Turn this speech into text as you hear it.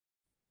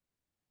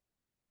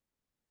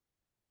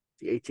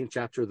the 18th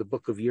chapter of the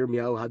book of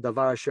Yirmiyahu,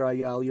 Hadavar asher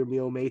haya al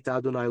Yirmiyahu me'et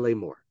Adonai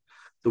lemor.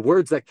 The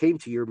words that came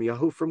to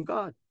Yirmiyahu from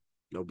God.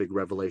 No big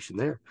revelation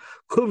there.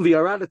 Kum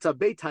v'yaradata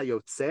beit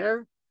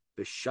hayotzer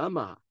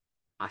v'shama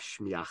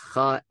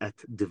ashmiacha et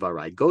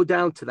divarai. Go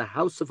down to the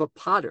house of a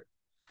potter,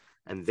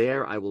 and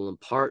there I will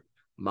impart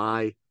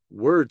my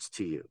words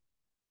to you.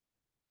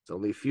 It's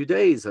only a few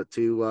days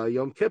to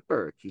Yom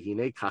Kippur.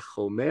 Kihine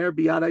kachomer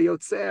biyad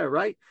hayotzer,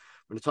 right?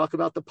 We're going to talk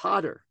about the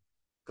potter,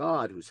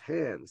 God, whose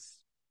hands,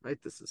 right?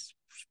 This is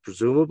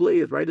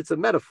presumably, right? It's a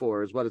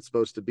metaphor, is what it's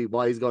supposed to be.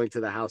 Why he's going to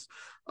the house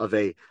of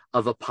a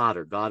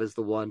potter. God is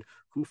the one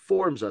who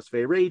forms us.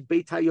 Ve'reid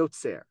beit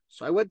hayotzer.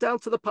 So I went down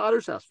to the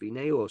potter's house.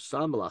 V'nei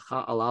osam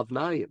malacha alav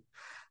nayim,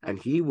 and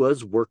he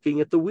was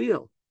working at the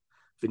wheel.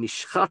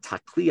 V'nishchat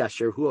hakli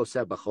asher hu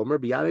oseh b'chomer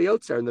biyad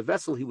hayotzer, and the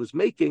vessel he was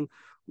making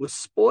was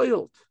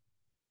spoiled.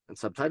 And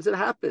sometimes it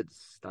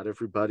happens. Not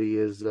everybody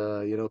is,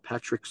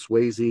 Patrick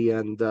Swayze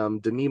and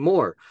Demi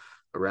Moore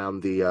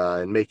around the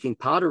in making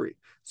pottery.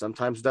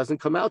 Sometimes it doesn't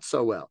come out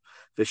so well.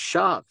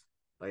 V'shav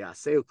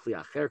v'yaseu kli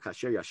acher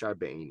kasher yashar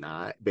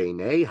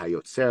beinei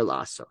hayotzer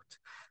lasot.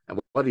 And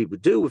what he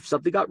would do if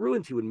something got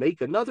ruined, he would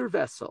make another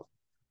vessel.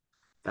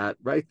 That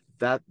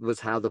was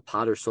how the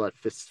potter saw it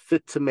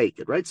fit to make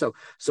it, right? So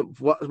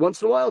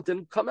once in a while it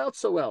didn't come out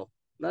so well.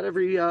 Not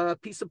every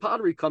piece of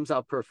pottery comes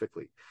out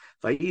perfectly.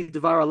 And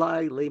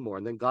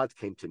then God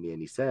came to me and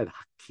he said,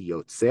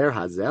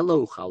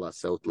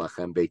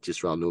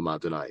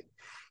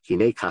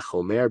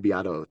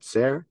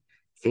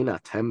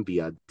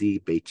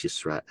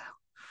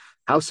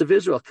 House of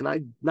Israel, can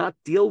I not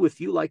deal with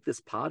you like this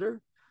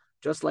potter?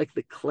 Just like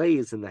the clay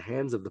is in the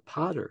hands of the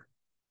potter,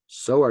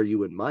 so are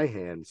you in my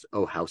hands,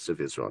 O house of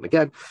Israel. And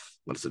again,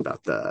 what is it,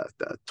 about the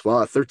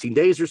 13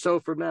 days or so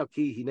from now?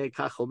 We've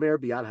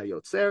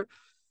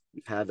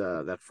had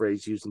that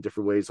phrase used in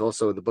different ways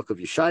also in the book of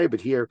Yeshaya,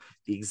 but here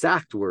the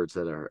exact words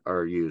that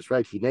are used,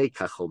 right? Hinei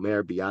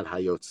kachomer biyad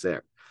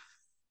hayotzer.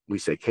 We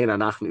say, Ken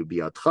anachnu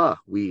biyadcha.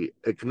 We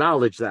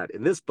acknowledge that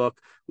in this book.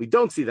 We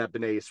don't see that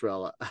Bnei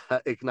Israel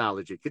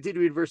acknowledge it.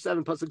 Continue in verse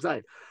 7, pasuk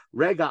zayin.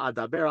 Rega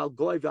adaber al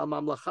goy v'al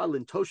mamlacha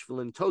lintosh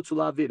v'lintotzu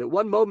lavid. At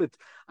one moment,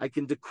 I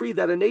can decree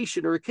that a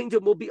nation or a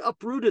kingdom will be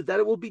uprooted, that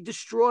it will be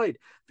destroyed.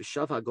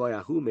 V'shav hagoy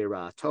ahu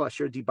me'ra'ato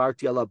asher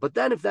dibarti alav. But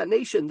then, if that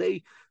nation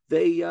they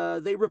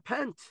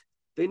repent,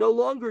 they no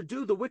longer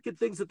do the wicked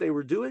things that they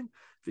were doing,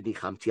 then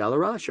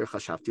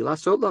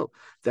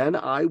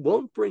I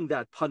won't bring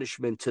that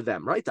punishment to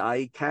them, right?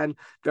 I can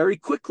very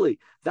quickly.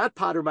 That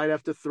potter might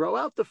have to throw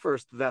out the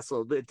first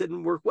vessel. It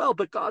didn't work well,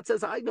 but God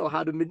says, I know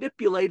how to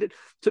manipulate it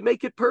to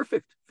make it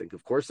perfect. Think,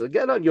 of course,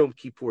 again on Yom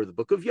Kippur, the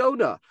book of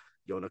Yonah.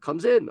 Yonah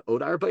comes in, Od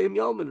Arba'im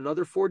Yom, in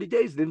another 40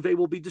 days, Nineveh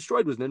will be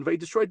destroyed. Was Nineveh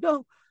destroyed?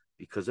 No,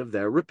 because of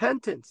their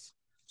repentance.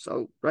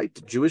 So, right,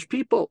 the Jewish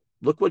people,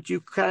 look what you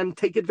can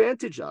take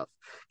advantage of.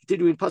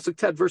 Continuing pasuk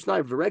 10, verse 9.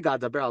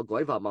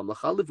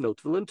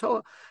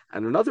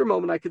 And another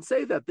moment I can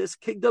say that this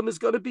kingdom is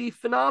going to be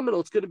phenomenal.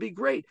 It's going to be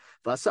great.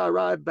 But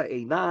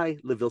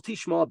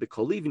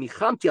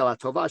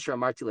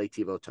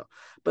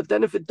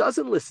then if it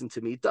doesn't listen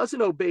to me, it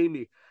doesn't obey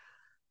me,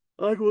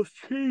 I will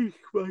change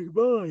my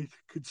mind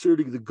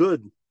concerning the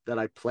good that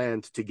I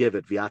planned to give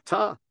it.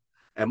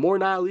 And more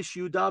now, and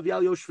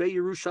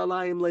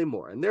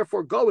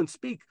therefore go and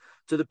speak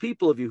to the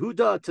people of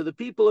Yehuda, to the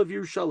people of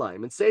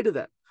Yerushalayim, and say to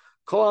them,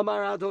 Ko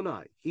amar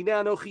Adonai, hine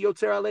anochi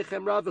yotzer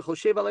alechem ra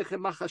v'choshev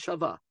alechem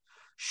machashava,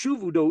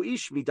 shuvu do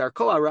ish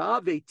midarko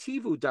hara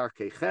ve'tivu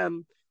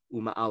darkechem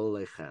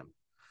uma'al alechem.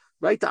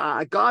 Right?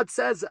 God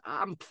says,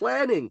 I'm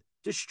planning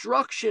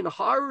destruction,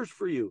 horrors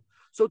for you.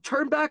 So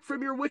turn back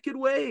from your wicked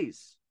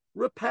ways.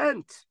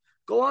 Repent.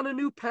 Go on a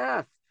new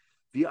path.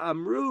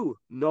 V'amru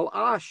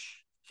noash.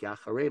 But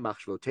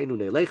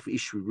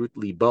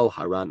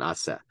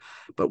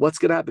what's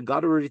going to happen?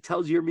 God already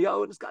tells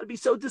Yirmiyahu, and it's got to be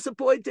so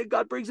disappointed.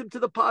 God brings him to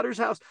the potter's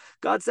house.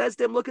 God says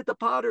to him, look at the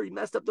potter. He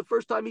messed up the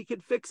first time. He can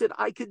fix it.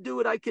 I can do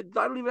it. I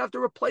don't even have to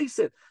replace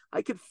it.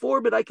 I can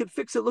form it. I can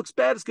fix it. Looks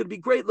bad. It's going to be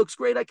great. Looks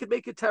great. I can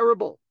make it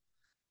terrible.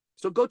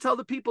 So go tell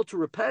the people to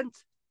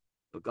repent.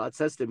 But God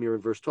says to him here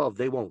in verse 12,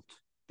 they won't.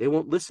 They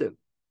won't listen.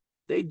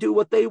 They do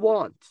what they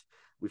want.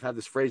 We've had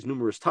this phrase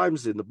numerous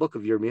times in the book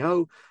of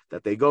Yirmiyahu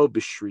that they go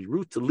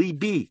b'shrirut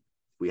libi.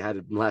 We had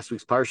it in last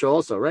week's parsha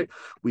also, right?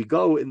 We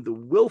go in the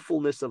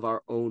willfulness of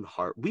our own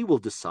heart. We will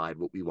decide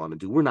what we want to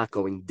do. We're not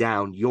going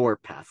down your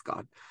path,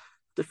 God.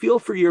 The feel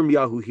for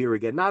Yirmiyahu here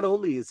again, not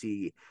only is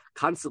he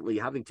constantly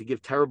having to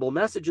give terrible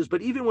messages,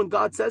 but even when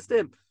God says to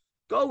him,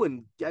 go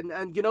and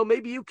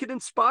maybe you can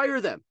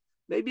inspire them.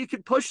 Maybe you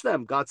can push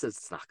them. God says,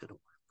 it's not going to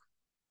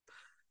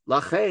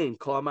work. Lachein,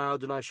 ko amar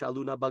Adonai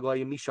shaluna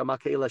bagoyim misha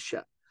makei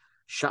lashem.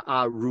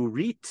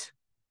 Sha'arurit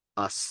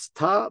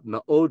asta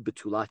ma'od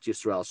betulat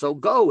Yisrael. So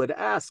go and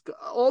ask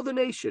all the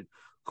nation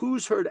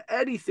who's heard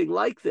anything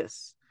like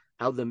this,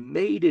 how the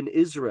maid in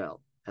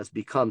Israel has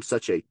become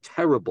such a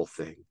terrible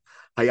thing.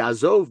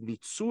 Hayazov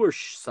mitzur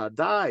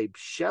sadai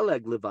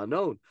sheleg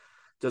Lebanon.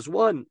 Does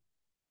one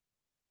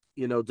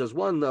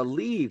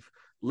leave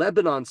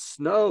Lebanon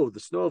snow,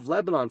 the snow of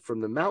Lebanon from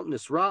the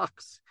mountainous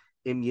rocks,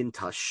 Im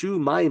yintashu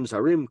mayim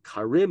zarim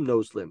karim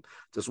nozlim.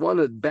 Does one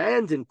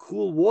abandon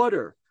cool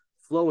water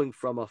flowing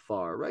from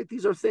afar, right?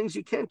 These are things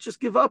you can't just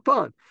give up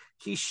on.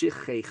 Ki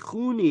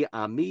shechechuni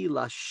ami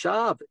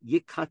lashav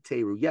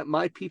yikateru. Yet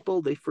my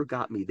people, they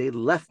forgot me. They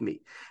left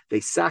me.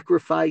 They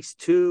sacrificed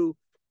to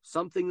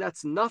something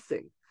that's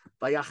nothing.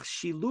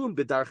 Vayachshilun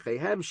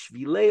b'darchehem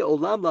shvilei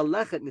olam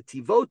lalechet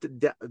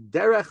netivot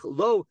derech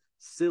lo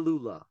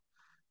silula.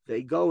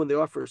 They go and they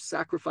offer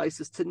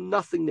sacrifices to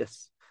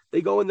nothingness.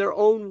 They go in their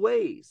own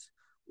ways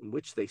in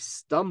which they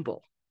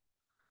stumble.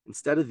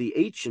 Instead of the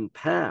ancient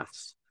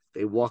paths,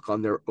 they walk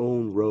on their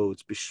own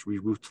roads.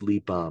 Bishrirut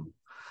libam.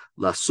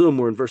 Lasum,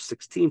 we're in verse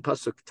 16,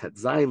 pasuk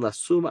tetzayin,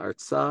 lasum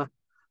arza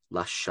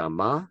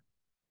lashama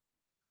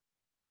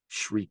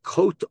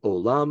shrikot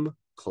olam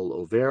kol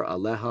over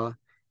aleha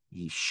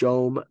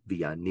yishom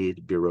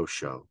v'yanid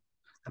birosho.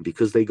 And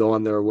because they go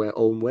on their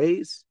own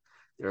ways,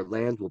 their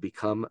land will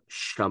become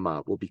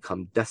shama, will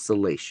become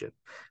desolation.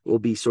 It will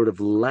be sort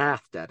of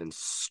laughed at and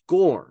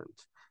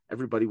scorned.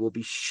 Everybody will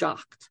be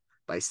shocked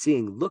by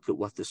seeing, look at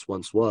what this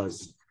once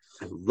was,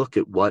 and look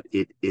at what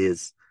it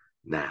is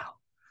now.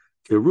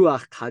 Like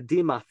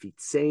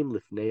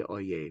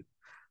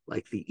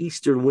the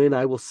eastern wind,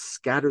 I will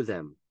scatter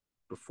them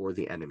before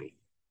the enemy.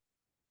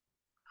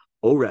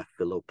 Oref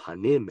velo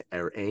panim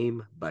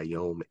eraim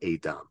bayom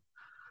edam.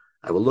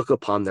 I will look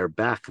upon their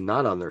back,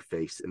 not on their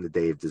face in the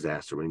day of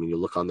disaster. When you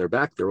look on their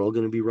back, they're all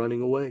going to be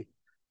running away.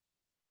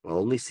 We'll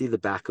only see the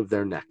back of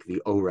their neck,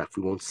 the oref.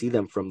 We won't see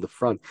them from the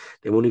front.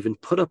 They won't even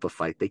put up a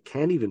fight. They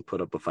can't even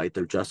put up a fight.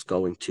 They're just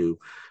going to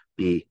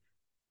be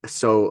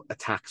so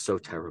attacked so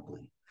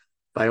terribly.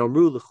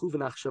 Vayomru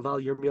lechuven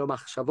achshaval Yirmiyahu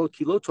machshavot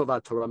ki lo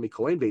tovat Torah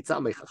mikohen veitzah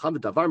mechacham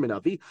v'davar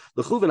minavi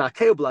lechuven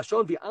akeu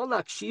b'lashon v'al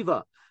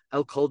nakshiva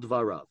el kol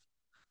dvarav.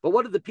 But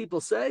what did the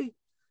people say?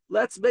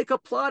 Let's make a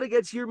plot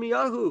against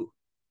Yirmiyahu,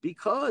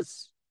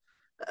 because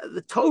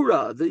the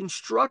Torah, the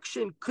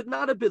instruction, could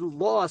not have been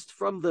lost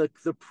from the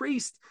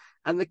priest,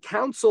 and the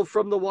counsel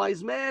from the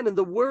wise man, and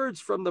the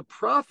words from the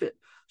prophet.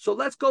 So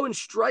let's go and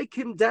strike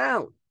him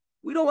down.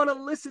 We don't want to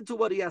listen to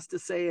what he has to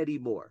say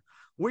anymore.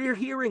 We're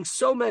hearing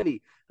so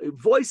many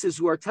voices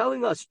who are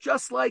telling us,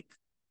 just like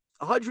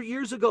 100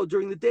 years ago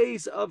during the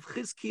days of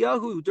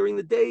Chizkiyahu, during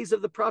the days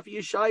of the prophet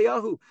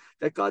Yeshayahu,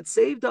 that God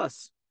saved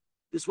us.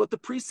 This is what the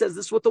priest says.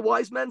 This is what the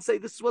wise men say.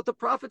 This is what the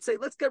prophets say.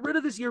 Let's get rid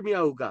of this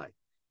Yirmiyahu guy.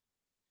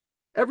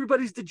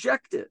 Everybody's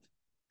dejected.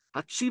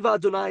 Hakshiva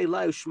Adonai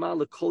Elai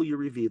Ushma lekol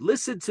yerivi.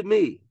 Listen to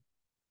me.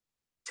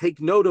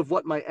 Take note of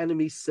what my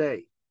enemies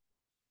say.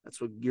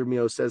 That's what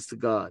Yirmiyahu says to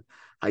God.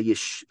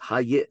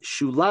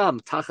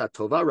 Shulam tachat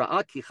tova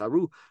ra'a ki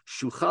charu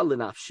shucha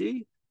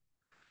lenafshi.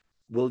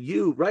 Will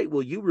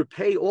you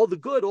repay all the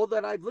good, all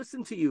that I've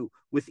listened to you,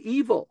 with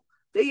evil?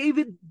 They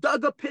even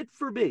dug a pit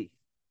for me.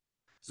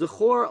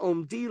 Zechor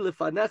omdi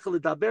lefanecha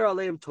ledaber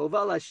aleim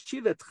tova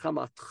lashivet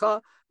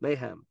chamatcha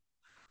mehem.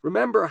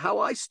 Remember how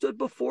I stood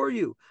before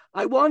you.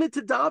 I wanted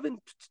to daven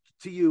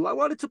to you. I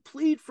wanted to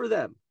plead for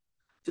them,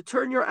 to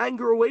turn your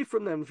anger away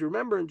from them. If you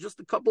remember, in just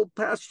a couple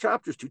past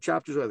chapters, 2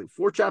 chapters, I think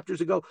 4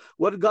 chapters ago,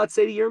 what did God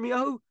say to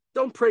Yirmiyahu?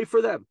 Don't pray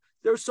for them.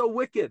 They're so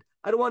wicked.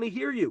 I don't want to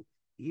hear you.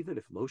 Even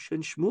if Moshe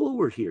and Shmuel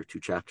were here 2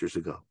 chapters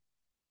ago,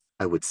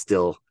 I would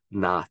still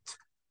not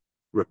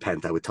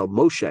repent. I would tell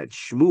Moshe and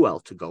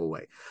Shmuel to go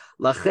away.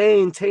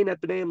 Lachein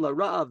teinet b'neim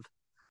larav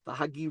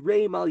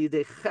v'hagireim al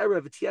yedei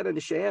cherev v'tiena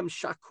nisheim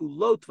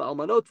shakulot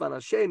v'almanot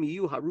v'anashem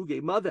yiyu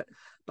harugei mavet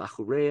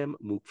b'achureim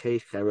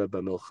mukei cherev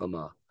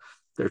b'milchama.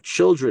 Their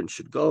children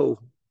should go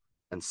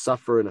and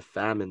suffer in a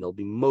famine. They'll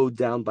be mowed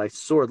down by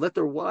sword. Let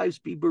their wives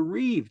be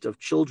bereaved of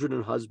children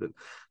and husband.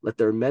 Let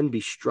their men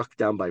be struck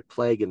down by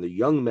plague, and the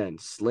young men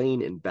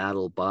slain in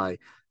battle by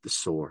the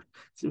sword.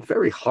 It's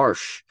very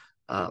harsh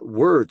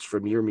words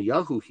from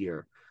Yirmiyahu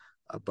here,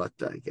 but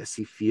I guess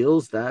he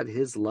feels that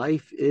his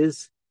life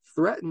is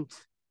threatened,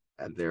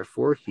 and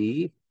therefore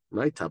he,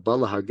 right,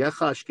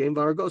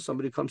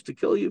 somebody comes to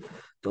kill you,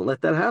 don't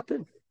let that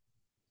happen.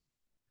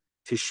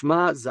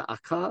 Tishma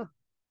za'aka,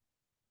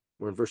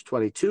 we're in verse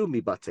 22, mi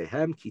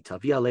batehem ki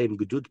tavi aleim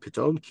gudud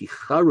pitom ki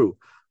charu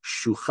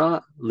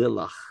shucha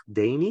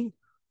lilachdeni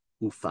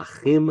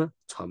ufachim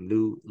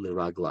tamnu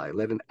liraglai.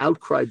 Let an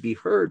outcry be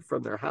heard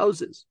from their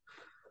houses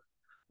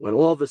when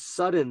all of a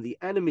sudden the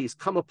enemies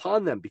come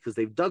upon them because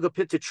they've dug a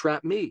pit to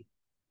trap me,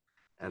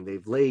 and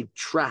they've laid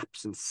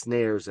traps and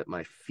snares at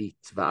my feet.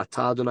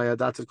 Va'ata Adonai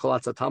yadatet kol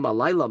atzatam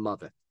alayla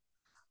mavet.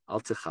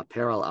 Al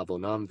techaper al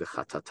avonam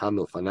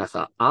v'chatatam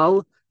milfanecha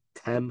al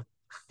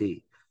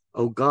temchi.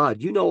 Oh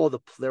God, you know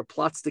all their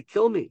plots to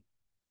kill me.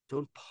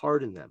 Don't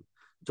pardon them.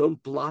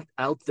 Don't blot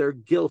out their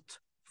guilt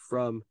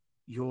from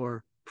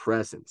your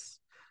presence.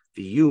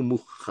 V'yu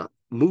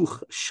much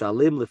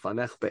shalim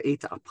lefanech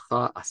be'et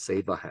apcha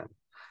asevahem.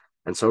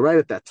 And so right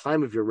at that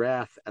time of your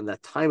wrath and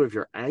that time of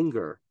your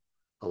anger,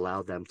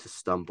 allow them to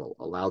stumble,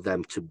 allow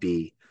them to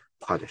be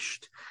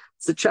punished.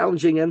 It's a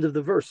challenging end of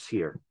the verse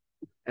here,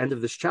 end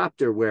of this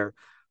chapter, where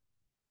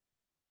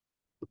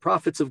the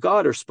prophets of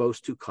God are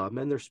supposed to come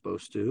and they're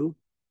supposed to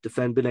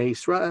defend Bnei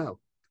Israel.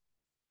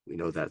 We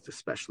know that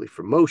especially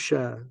from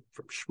Moshe,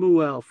 from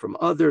Shmuel, from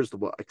others.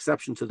 The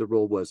exception to the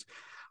rule was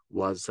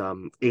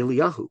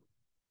Eliyahu.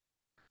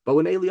 But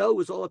when Eliyahu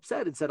was all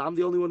upset and said, I'm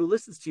the only one who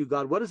listens to you,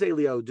 God, what does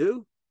Eliyahu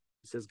do?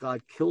 He says,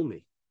 God, kill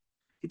me.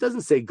 He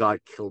doesn't say, God,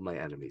 kill my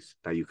enemies.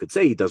 Now, you could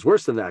say he does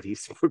worse than that. He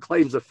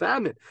proclaims a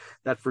famine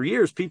that for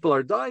years people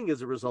are dying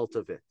as a result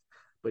of it.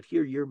 But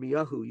here,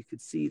 Yirmiyahu, you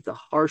could see the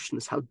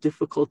harshness, how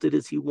difficult it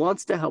is. He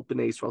wants to help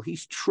Bnei Israel.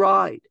 He's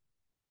tried.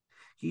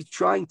 He's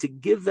trying to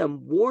give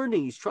them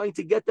warning. He's trying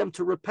to get them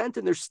to repent.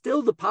 And there's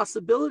still the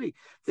possibility,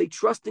 if they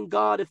trust in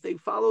God, if they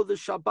follow the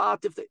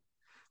Shabbat,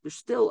 there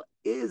still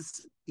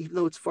is, even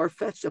though it's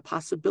far-fetched, a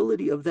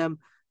possibility of them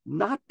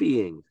not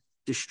being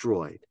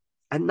destroyed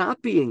and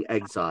not being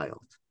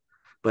exiled.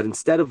 But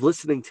instead of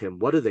listening to him,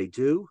 what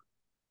do?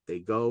 They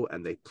go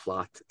and they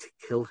plot to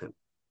kill him.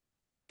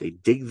 They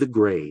dig the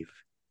grave.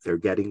 They're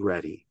getting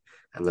ready.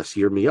 Unless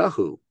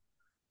Yirmiyahu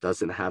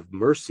doesn't have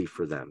mercy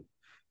for them.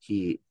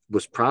 He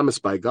was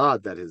promised by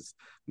God that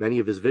many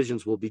of his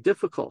visions will be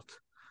difficult.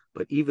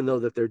 But even though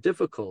that they're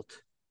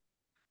difficult,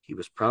 he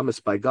was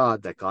promised by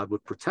God that God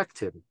would protect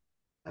him.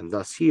 And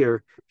thus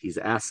here, he's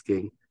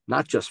asking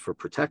not just for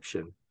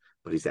protection,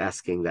 but he's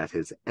asking that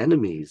his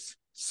enemies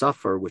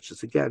suffer, which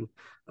is, again,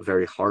 a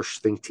very harsh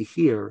thing to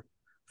hear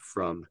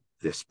from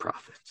this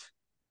prophet.